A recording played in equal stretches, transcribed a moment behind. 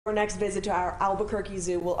Our next visit to our Albuquerque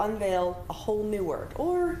Zoo will unveil a whole new world,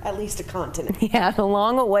 or at least a continent. Yeah, the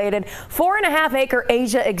long-awaited 4.5-acre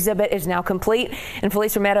Asia exhibit is now complete, and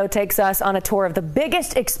Felice Romero takes us on a tour of the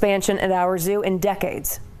biggest expansion at our zoo in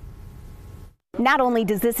decades. Not only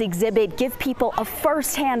does this exhibit give people a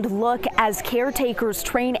first-hand look as caretakers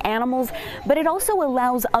train animals, but it also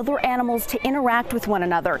allows other animals to interact with one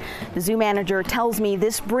another. The zoo manager tells me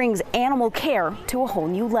this brings animal care to a whole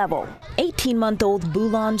new level. 18-month-old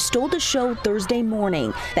Bulan stole the show Thursday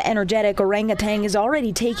morning. The energetic orangutan is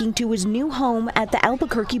already taking to his new home at the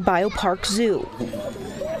Albuquerque BioPark Zoo.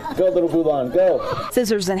 Go, little Bulan, go.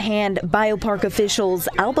 Scissors in hand, BioPark officials,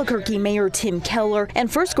 Albuquerque Mayor Tim Keller,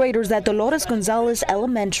 and first graders at Dolores Gonzalez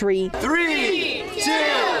Elementary. 3, 2,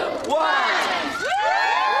 1.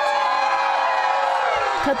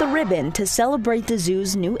 Cut the ribbon to celebrate the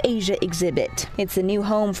zoo's new Asia exhibit. It's the new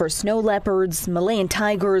home for snow leopards, Malayan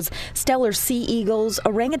tigers, stellar sea eagles,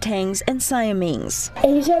 orangutans, and Siamese.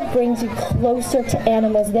 Asia brings you closer to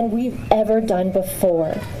animals than we've ever done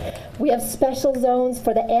before. We have special zones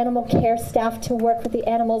for the animal care staff to work with the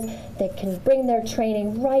animals that can bring their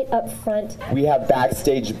training right up front. We have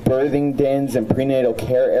backstage birthing dens and prenatal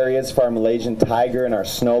care areas for our Malaysian tiger and our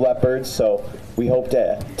snow leopards, so we hope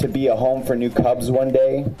to be a home for new cubs one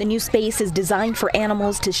day. The new space is designed for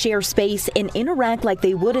animals to share space and interact like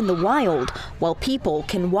they would in the wild, while people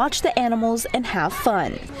can watch the animals and have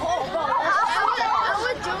fun.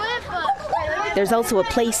 There's also a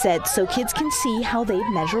play set so kids can see how they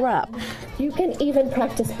measure up. You can even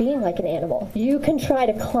practice being like an animal. You can try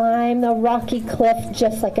to climb the rocky cliff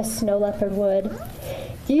just like a snow leopard would.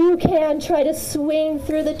 You can try to swing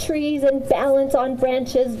through the trees and balance on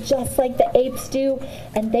branches just like the apes do,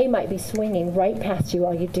 and they might be swinging right past you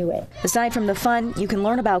while you do it. Aside from the fun, you can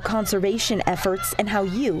learn about conservation efforts and how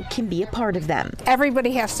you can be a part of them.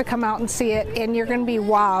 Everybody has to come out and see it, and you're going to be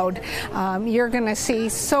wowed. You're going to see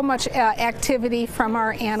so much activity from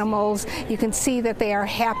our animals. You can see that they are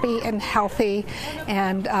happy and healthy,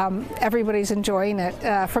 and everybody's enjoying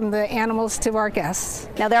it, from the animals to our guests.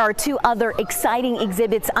 Now, there are two other exciting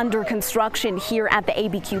exhibits under construction here at the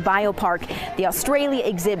ABQ BioPark, the Australia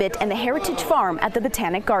exhibit and the Heritage Farm at the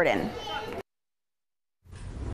Botanic Garden.